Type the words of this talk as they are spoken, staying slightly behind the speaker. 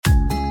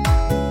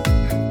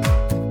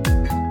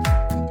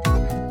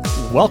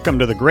Welcome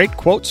to the Great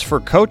Quotes for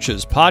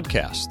Coaches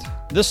podcast.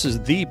 This is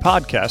the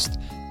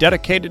podcast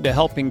dedicated to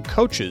helping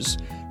coaches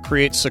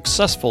create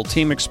successful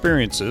team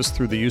experiences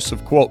through the use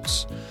of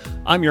quotes.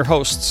 I'm your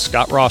host,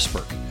 Scott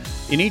Rosberg.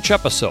 In each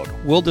episode,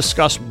 we'll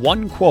discuss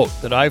one quote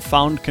that I've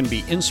found can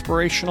be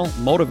inspirational,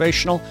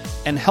 motivational,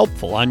 and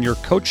helpful on your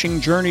coaching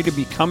journey to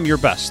become your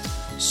best,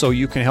 so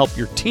you can help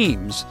your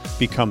teams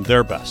become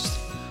their best.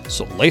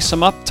 So lace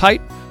them up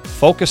tight,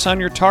 focus on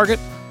your target,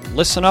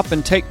 listen up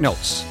and take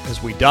notes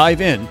as we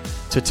dive in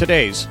to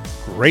today's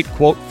Great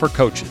Quote for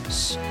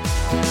Coaches.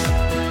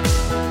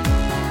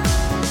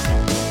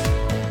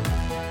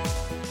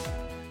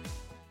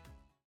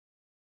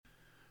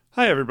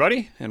 Hi,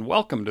 everybody, and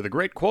welcome to the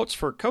Great Quotes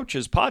for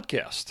Coaches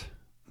podcast.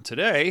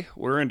 Today,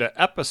 we're into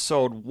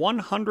episode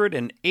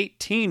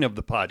 118 of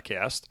the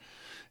podcast,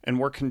 and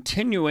we're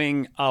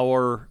continuing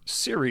our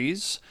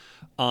series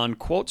on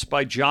quotes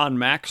by John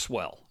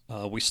Maxwell.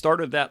 We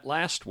started that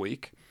last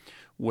week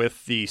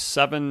with the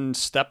 7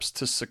 Steps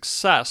to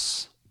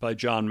Success by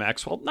John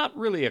Maxwell. Not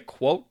really a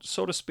quote,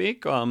 so to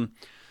speak,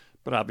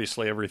 but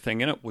obviously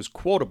everything in it was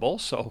quotable,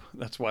 so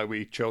that's why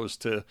we chose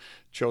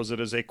it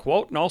as a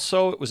quote. And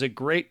also, it was a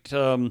great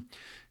kind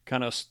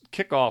of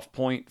kickoff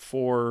point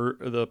for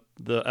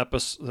the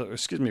episode.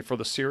 For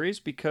the series,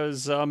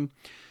 because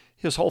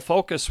his whole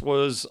focus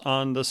was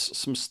on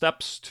some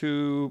steps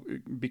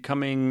to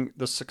becoming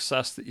the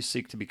success that you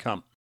seek to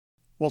become.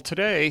 Well,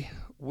 today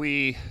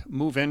we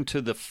move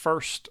into the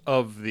first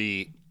of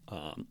the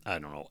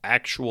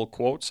actual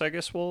quotes, I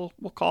guess we'll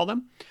call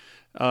them.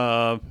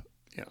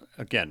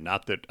 Again,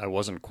 not that I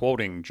wasn't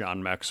quoting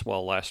John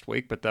Maxwell last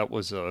week, but that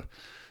was a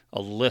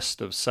list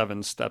of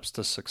 7 steps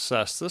to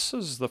success. This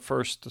is the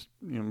first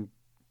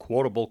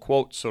quotable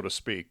quote, so to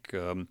speak.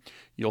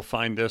 You'll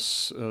find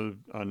this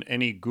on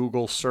any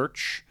Google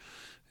search.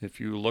 If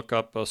you look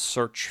up a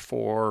search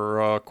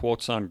for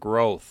quotes on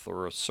growth,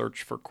 or a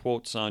search for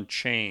quotes on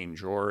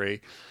change, or a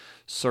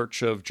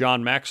search of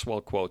John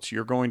Maxwell quotes,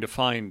 you're going to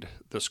find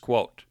this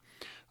quote.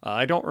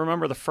 I don't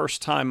remember the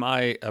first time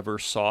I ever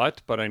saw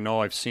it, but I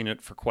know I've seen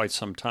it for quite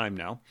some time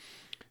now.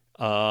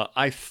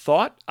 I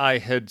thought I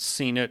had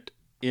seen it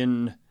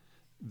in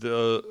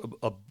the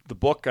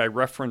book I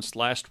referenced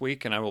last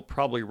week, and I will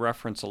probably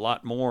reference a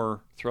lot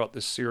more throughout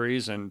this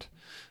series, and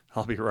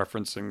I'll be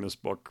referencing this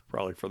book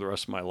probably for the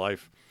rest of my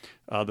life.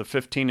 The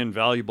 15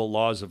 Invaluable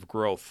Laws of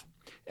Growth.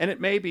 And it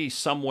may be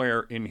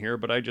somewhere in here,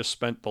 but I just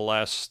spent the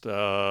last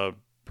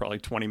probably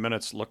 20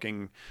 minutes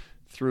looking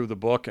through the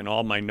book and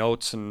all my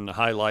notes and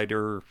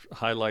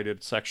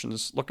highlighted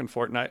sections looking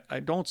for it, and I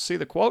don't see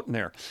the quote in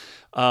there.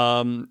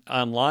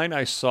 Online,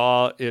 I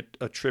saw it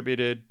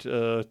attributed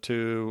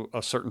to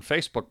a certain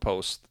Facebook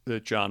post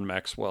that John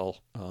Maxwell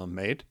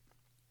made.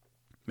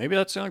 Maybe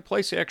that's the only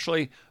place he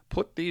actually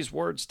put these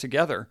words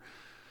together.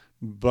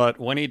 But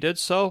when he did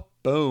so,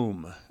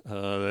 boom,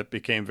 that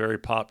became very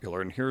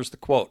popular. And here's the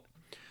quote.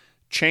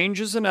 "Change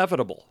is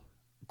inevitable.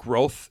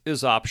 Growth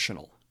is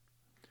optional."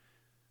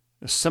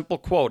 A simple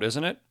quote,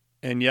 isn't it?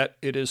 And yet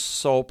it is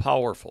so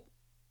powerful.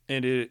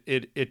 And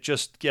it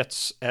just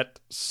gets at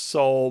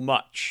so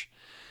much.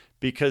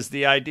 Because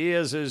the idea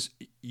is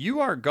you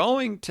are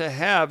going to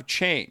have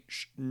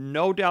change,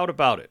 no doubt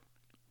about it.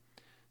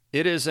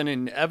 It is an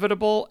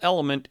inevitable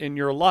element in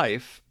your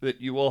life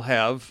that you will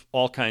have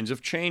all kinds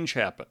of change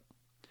happen.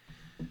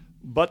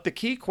 But the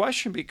key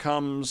question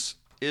becomes,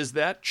 is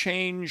that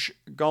change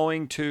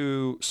going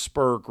to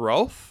spur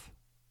growth?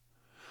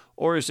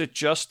 Or is it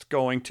just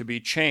going to be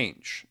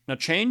change? Now,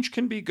 change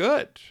can be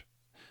good,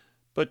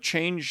 but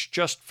change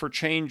just for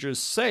change's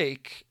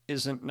sake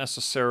isn't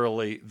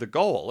necessarily the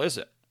goal, is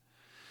it?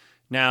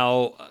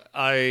 Now,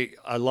 I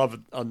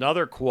love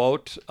another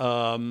quote.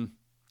 I'm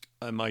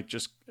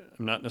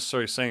not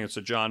necessarily saying it's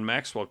a John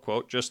Maxwell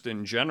quote, just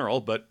in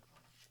general, but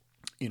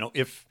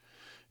if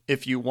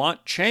you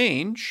want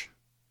change,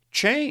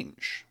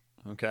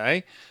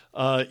 okay?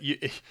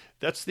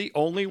 That's the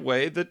only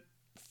way that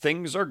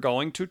things are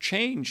going to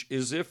change,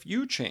 is if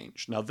you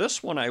change. Now,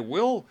 this one I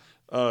will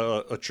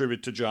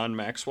attribute to John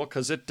Maxwell,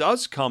 because it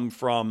does come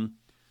from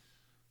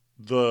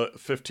the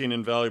 15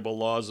 Invaluable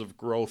Laws of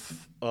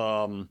Growth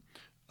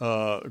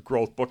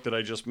growth book that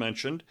I just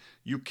mentioned.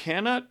 You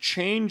cannot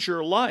change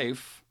your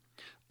life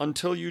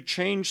until you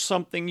change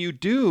something you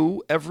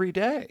do every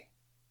day.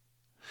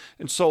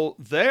 And so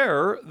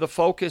there, the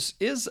focus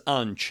is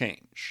on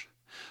change.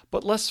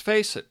 But let's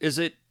face it, is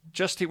it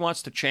just he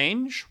wants to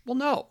change? Well,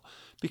 no.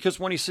 Because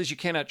when he says you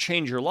cannot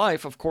change your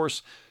life, of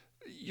course,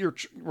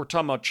 we're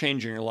talking about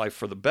changing your life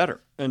for the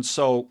better. And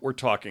so we're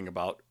talking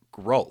about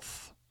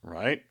growth,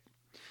 right?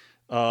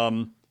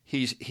 And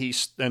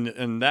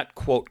that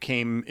quote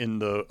came in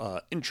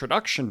the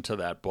introduction to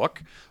that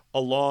book,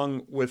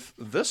 along with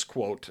this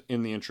quote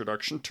in the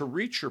introduction: "To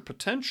reach your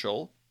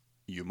potential,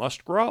 you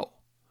must grow."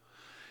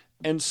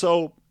 And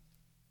so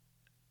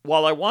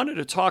while I wanted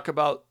to talk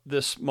about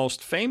this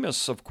most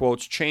famous of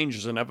quotes, "Change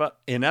is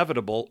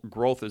inevitable,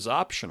 growth is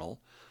optional,"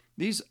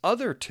 these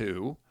other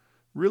two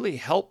really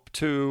help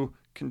to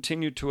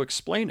continue to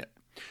explain it.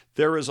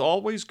 There is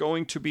always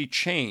going to be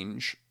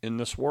change in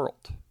this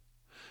world.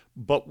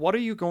 But what are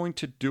you going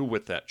to do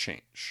with that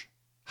change?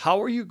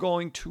 How are you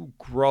going to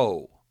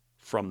grow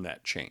from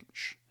that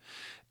change?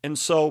 And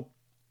so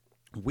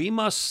we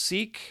must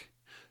seek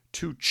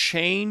to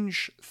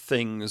change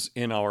things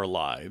in our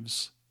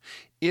lives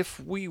if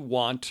we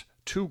want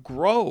to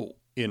grow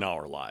in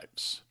our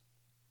lives.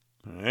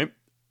 All right?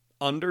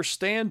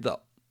 Understand,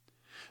 though,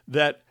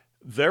 that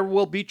there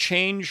will be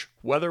change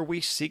whether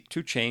we seek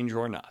to change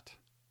or not.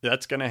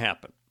 That's going to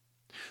happen.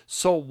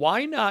 So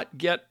why not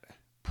get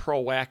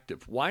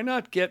proactive? Why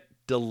not get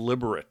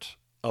deliberate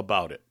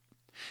about it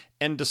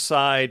and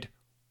decide,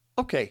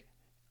 okay,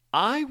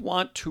 I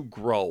want to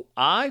grow.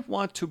 I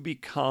want to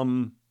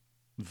become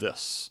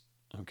this,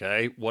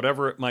 okay,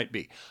 whatever it might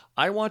be.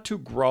 I want to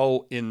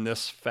grow in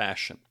this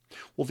fashion.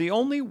 Well, the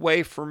only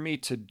way for me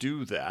to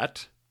do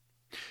that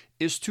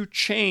is to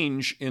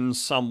change in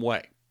some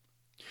way.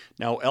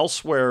 Now,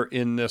 elsewhere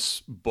in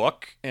this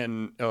book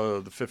and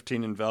the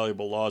 15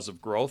 Invaluable Laws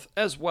of Growth,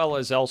 as well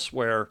as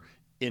elsewhere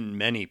in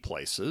many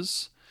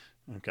places,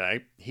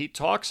 okay, he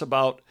talks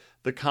about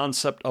the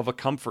concept of a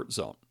comfort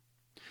zone.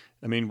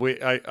 I mean,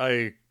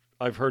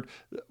 I've heard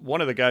one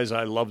of the guys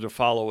I love to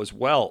follow as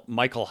well,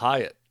 Michael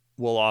Hyatt,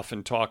 will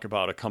often talk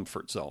about a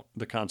comfort zone,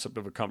 the concept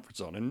of a comfort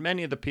zone. And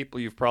many of the people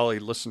you've probably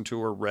listened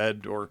to or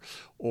read or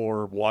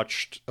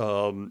watched,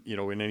 in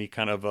any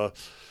kind of a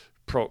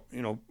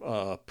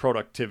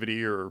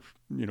productivity or,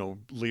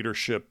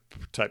 leadership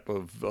type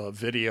of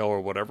video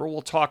or whatever,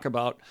 will talk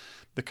about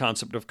the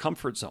concept of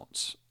comfort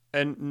zones.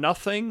 And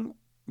nothing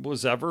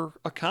was ever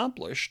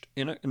accomplished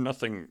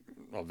nothing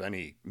of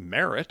any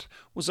merit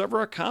was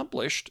ever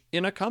accomplished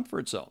in a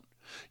comfort zone.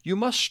 You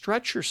must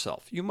stretch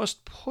yourself. You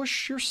must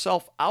push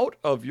yourself out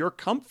of your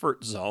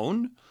comfort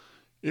zone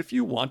if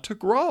you want to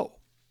grow.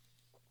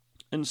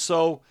 And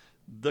so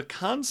the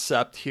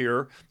concept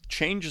here,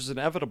 change is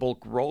inevitable,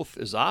 growth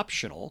is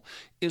optional,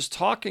 is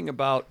talking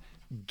about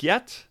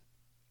get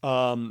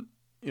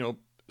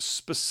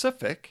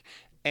specific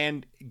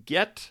and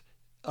get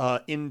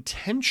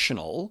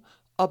intentional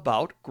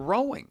about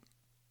growing.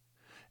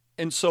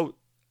 And so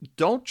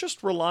don't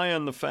just rely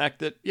on the fact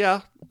that,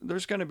 yeah,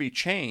 there's going to be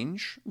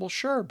change. Well,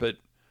 sure, but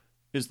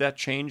is that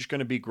change going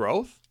to be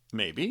growth?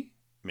 Maybe,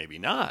 maybe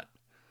not.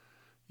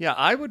 Yeah,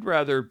 I would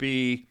rather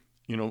be,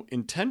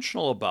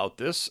 intentional about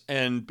this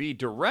and be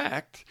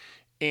direct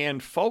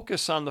and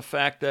focus on the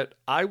fact that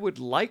I would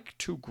like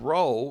to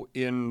grow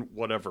in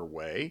whatever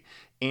way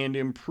and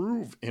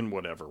improve in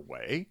whatever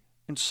way.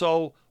 And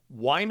so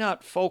why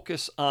not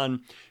focus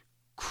on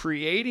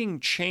creating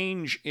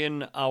change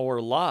in our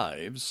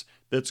lives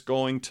that's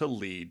going to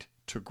lead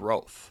to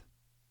growth?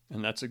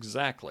 And that's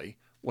exactly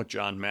what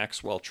John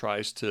Maxwell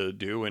tries to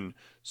do in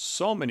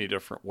so many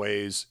different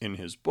ways in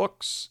his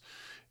books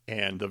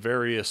and the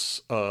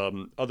various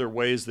other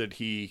ways that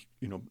he,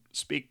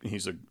 speak.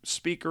 He's a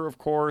speaker, of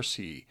course.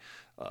 He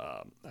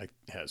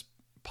has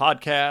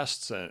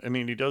podcasts.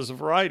 He does a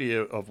variety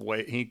of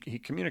ways. He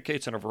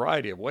communicates in a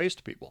variety of ways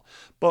to people.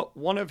 But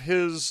one of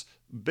his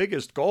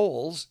biggest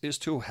goals is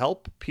to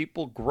help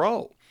people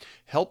grow,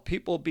 help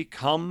people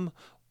become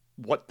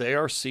what they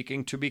are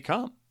seeking to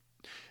become.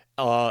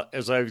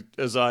 As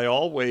I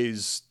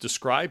always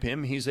describe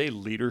him, he's a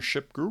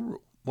leadership guru.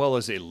 Well,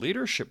 as a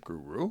leadership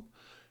guru,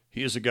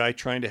 he is a guy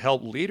trying to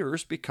help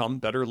leaders become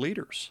better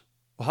leaders.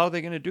 Well, how are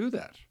they going to do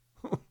that?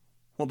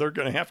 Well, they're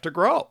going to have to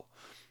grow.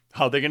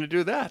 How are they going to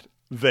do that?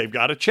 They've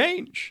got to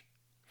change.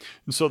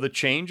 And so the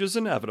change is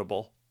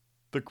inevitable.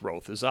 The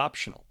growth is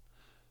optional.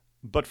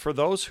 But for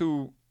those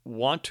who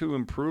want to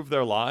improve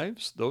their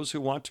lives, those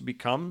who want to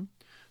become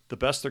the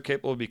best they're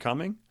capable of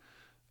becoming,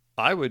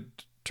 I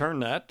would turn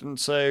that and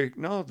say,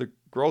 no, the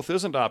growth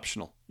isn't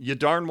optional. You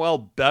darn well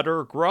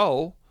better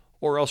grow,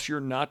 or else you're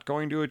not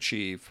going to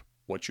achieve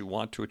what you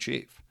want to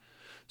achieve.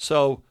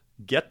 So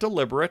get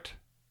deliberate,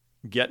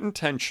 get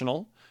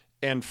intentional,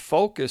 and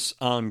focus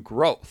on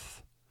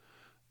growth.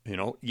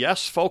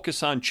 Yes,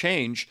 focus on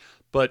change,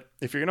 but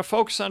if you're going to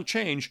focus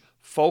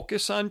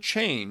on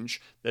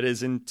change that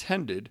is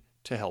intended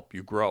to help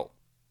you grow.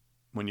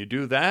 When you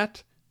do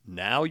that,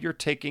 now you're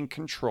taking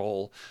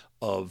control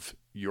of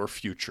your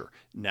future.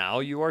 Now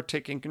you are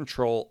taking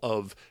control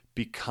of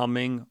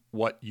becoming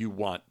what you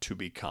want to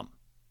become.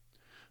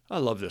 I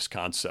love this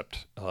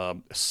concept.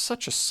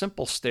 Such a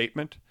simple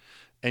statement,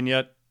 and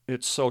yet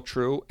it's so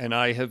true. And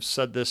I have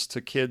said this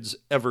to kids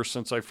ever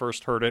since I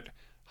first heard it,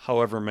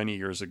 however many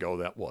years ago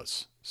that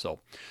was.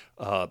 So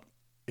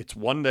it's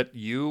one that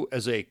you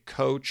as a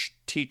coach,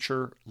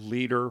 teacher,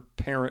 leader,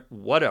 parent,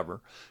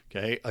 whatever,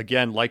 okay,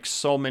 again, like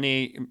so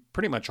many,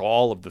 pretty much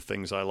all of the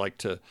things I like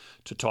to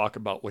talk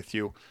about with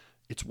you,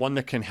 it's one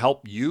that can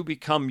help you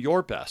become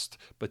your best,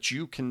 but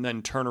you can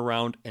then turn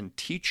around and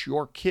teach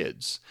your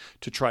kids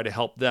to try to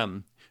help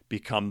them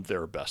become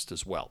their best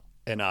as well.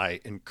 And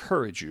I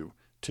encourage you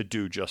to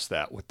do just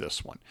that with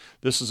this one.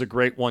 This is a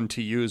great one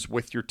to use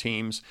with your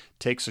teams.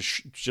 Takes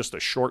just a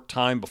short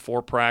time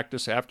before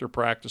practice, after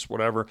practice,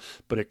 whatever,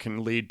 but it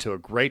can lead to a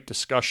great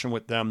discussion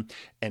with them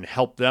and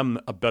help them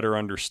better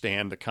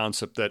understand the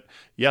concept that,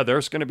 yeah,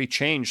 there's going to be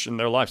change in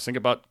their lives. Think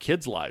about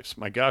kids' lives.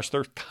 My gosh,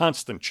 there's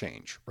constant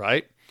change,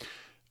 right?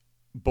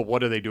 But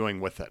what are they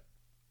doing with it?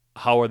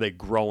 How are they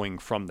growing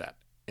from that?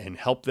 And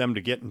help them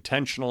to get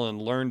intentional and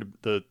learn.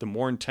 The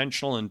more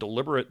intentional and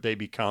deliberate they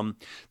become,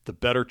 the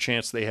better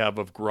chance they have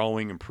of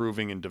growing,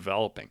 improving, and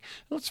developing.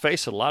 And let's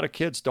face it, a lot of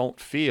kids don't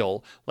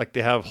feel like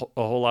they have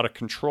a whole lot of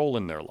control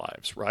in their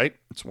lives, right?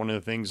 It's one of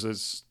the things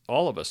as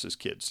all of us as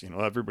kids,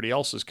 everybody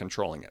else is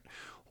controlling it.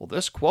 Well,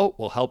 this quote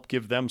will help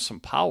give them some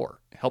power,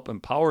 help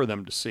empower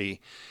them to see,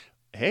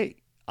 hey,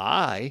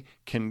 I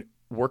can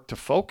work to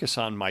focus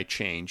on my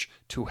change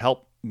to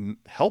help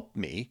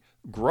me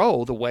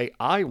grow the way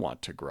I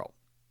want to grow.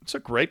 It's a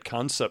great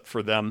concept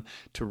for them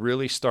to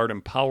really start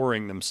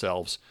empowering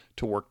themselves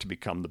to work to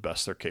become the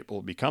best they're capable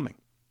of becoming,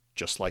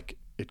 just like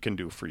it can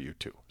do for you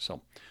too.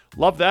 So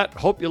love that.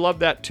 Hope you love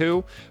that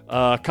too.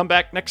 Come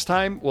back next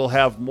time. We'll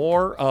have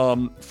more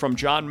from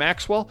John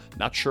Maxwell.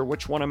 Not sure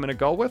which one I'm going to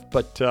go with,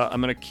 but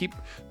I'm going to keep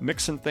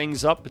mixing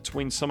things up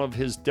between some of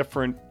his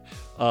different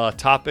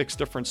topics,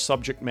 different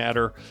subject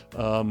matter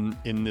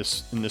in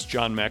this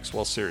John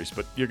Maxwell series.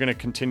 But you're going to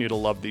continue to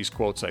love these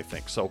quotes, I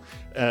think. So,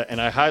 and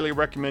I highly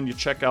recommend you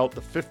check out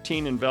the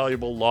 15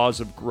 Invaluable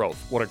Laws of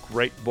Growth. What a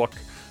great book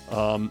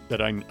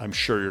that I'm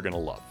sure you're going to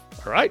love.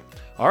 All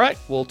right.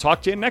 We'll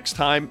talk to you next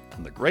time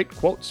on the Great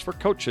Quotes for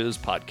Coaches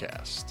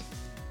podcast.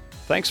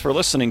 Thanks for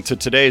listening to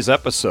today's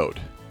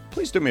episode.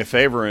 Please do me a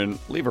favor and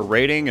leave a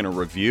rating and a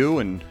review,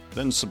 and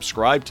then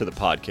subscribe to the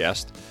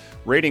podcast.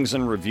 Ratings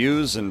and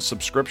reviews and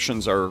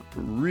subscriptions are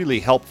really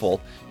helpful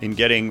in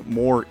getting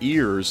more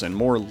ears and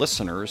more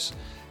listeners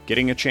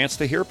getting a chance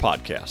to hear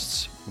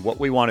podcasts. What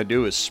we want to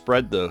do is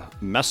spread the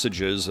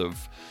messages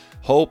of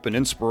hope and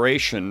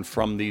inspiration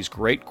from these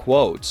great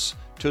quotes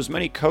to as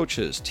many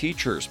coaches,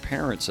 teachers,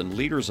 parents, and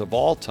leaders of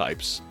all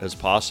types as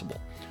possible.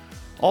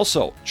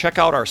 Also, check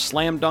out our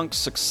Slam Dunk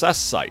Success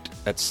site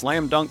at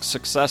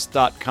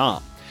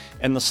slamdunksuccess.com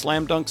and the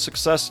Slam Dunk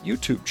Success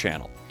YouTube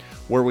channel,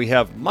 where we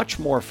have much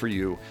more for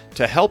you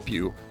to help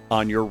you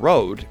on your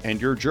road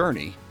and your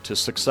journey to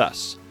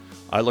success.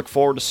 I look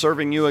forward to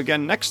serving you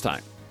again next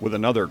time with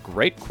another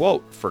great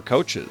quote for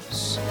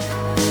coaches.